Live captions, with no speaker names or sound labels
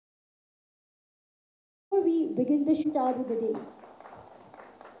before we begin the start with the day.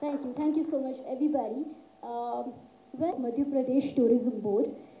 Thank you so much, everybody. Well, Madhya Pradesh Tourism Board.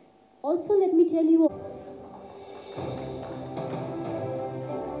 Also, let me tell you.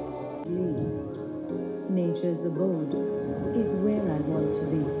 Nature's abode is where I want to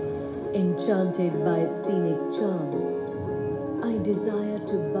be. Enchanted by its scenic charms, I desire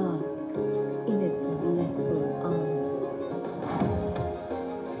to bask in its blissful arms.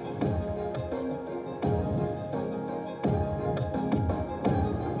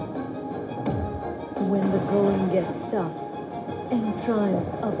 When the going gets tough and triumph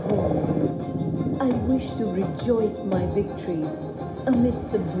upholds, I wish to rejoice my victories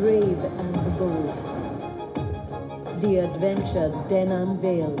amidst the brave and the bold. The adventure then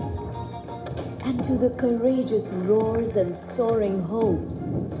unveils, and to the courageous roars and soaring hopes,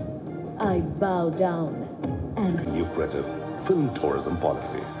 I bow down and... Lucrative film tourism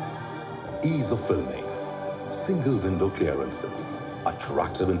policy, ease of filming, single window clearances,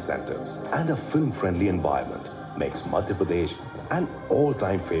 attractive incentives, and a film-friendly environment makes Madhya Pradesh an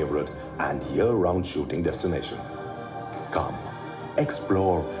all-time favorite and year-round shooting destination. Come,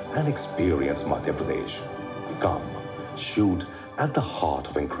 explore and experience Madhya Pradesh. Come, shoot at the heart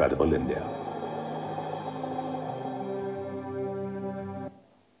of incredible India.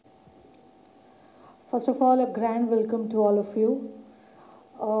 First of all, a grand welcome to all of you.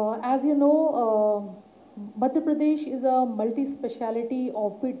 As you know, Madhya Pradesh is a multi-speciality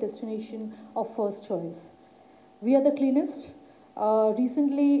offbeat destination of first choice. We are the cleanest.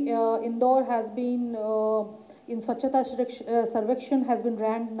 Recently, Indore has been in Swachhata Sarvekshan has been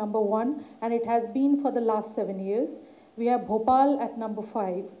ranked #1, and it has been for the last 7 years. We have Bhopal at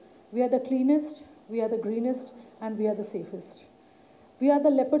 #5. We are the cleanest, we are the greenest, and we are the safest. We are the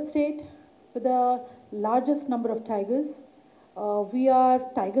leopard state with the largest number of tigers. We are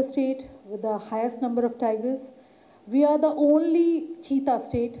tiger state with the highest number of tigers. We are the only cheetah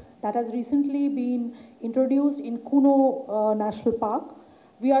state that has recently been introduced in Kuno National Park.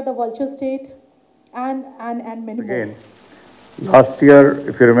 We are the vulture state and many more. Again, last year,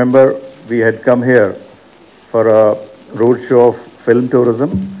 if you remember, we had come here for a roadshow of film tourism,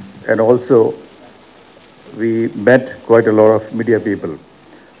 and also we met quite a lot of media people.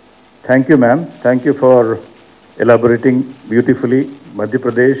 Thank you, ma'am. Thank you for elaborating beautifully Madhya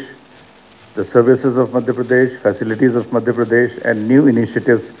Pradesh, the services of Madhya Pradesh, facilities of Madhya Pradesh, and new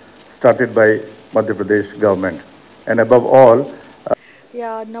initiatives started by Madhya Pradesh government. And above all,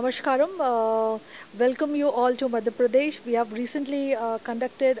 yeah, Namaskaram. Welcome you all to Madhya Pradesh. We have recently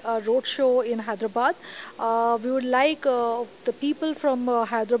conducted a roadshow in Hyderabad. We would like the people from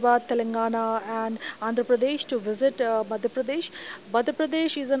Hyderabad, Telangana and Andhra Pradesh to visit Madhya Pradesh. Madhya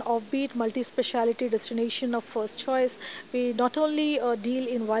Pradesh is an offbeat multi-speciality destination of first choice. We not only deal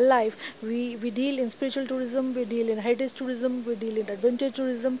in wildlife, we deal in spiritual tourism, we deal in heritage tourism, we deal in adventure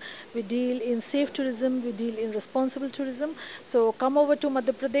tourism, we deal in safe tourism, we deal in responsible tourism. So come over to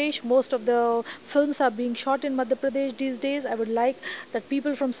Madhya Pradesh. Most of the films are being shot in Madhya Pradesh these days. I would like that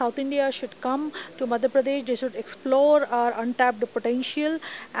people from South India should come to Madhya Pradesh. They should explore our untapped potential,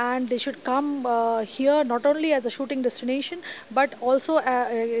 and they should come here not only as a shooting destination but also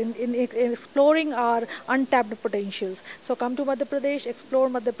in exploring our untapped potentials. So come to Madhya Pradesh, explore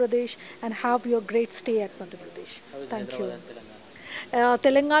Madhya Pradesh, and have your great stay at Madhya Pradesh. Thank you.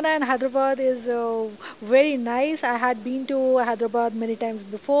 Telangana and Hyderabad is very nice. I had been to Hyderabad many times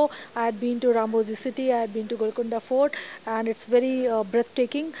before. I had been to Ramosi City, I had been to Golconda Fort, and it's very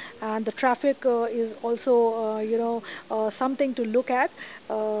breathtaking. And the traffic is also, something to look at,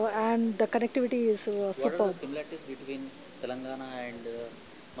 and the connectivity is superb. What are the similarities between Telangana and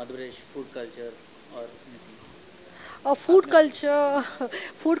Madhya Pradesh food culture or anything? Food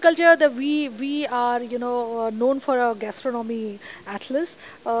culture, that we are known for our gastronomy atlas.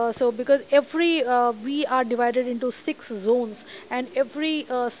 So because every we are divided into 6 zones, and every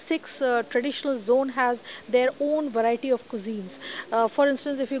 6 traditional zone has their own variety of cuisines. For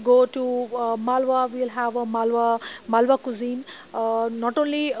instance, if you go to Malwa, we'll have a Malwa cuisine. Not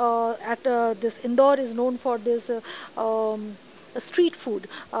only at this Indore is known for this street food,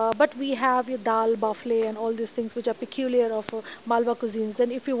 but we have your dal, bafle and all these things which are peculiar of Malwa cuisines. Then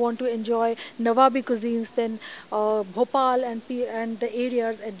if you want to enjoy Nawabi cuisines, then Bhopal and the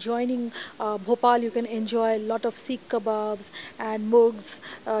areas adjoining Bhopal, you can enjoy a lot of Sikh kebabs and murgs,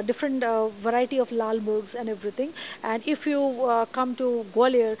 different variety of lal murgs and everything. And if you come to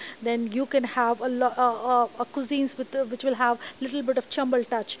Gwalior, then you can have a cuisines which will have little bit of Chambal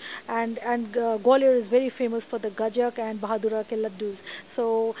touch, and Gwalior is very famous for the gajak and Bahadura ke laddus.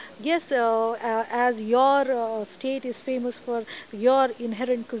 So yes, as your state is famous for your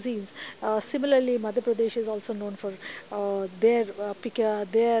inherent cuisines, similarly Madhya Pradesh is also known for their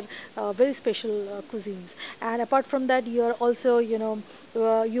very special cuisines. And apart from that, you are also,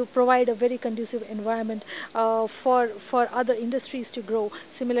 you provide a very conducive environment for other industries to grow.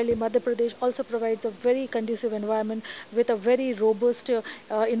 Similarly, Madhya Pradesh also provides a very conducive environment with a very robust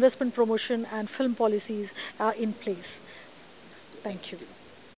investment promotion and film policies in place. Thank you.